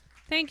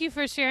 Thank you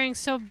for sharing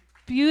so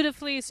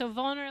beautifully, so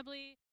vulnerably.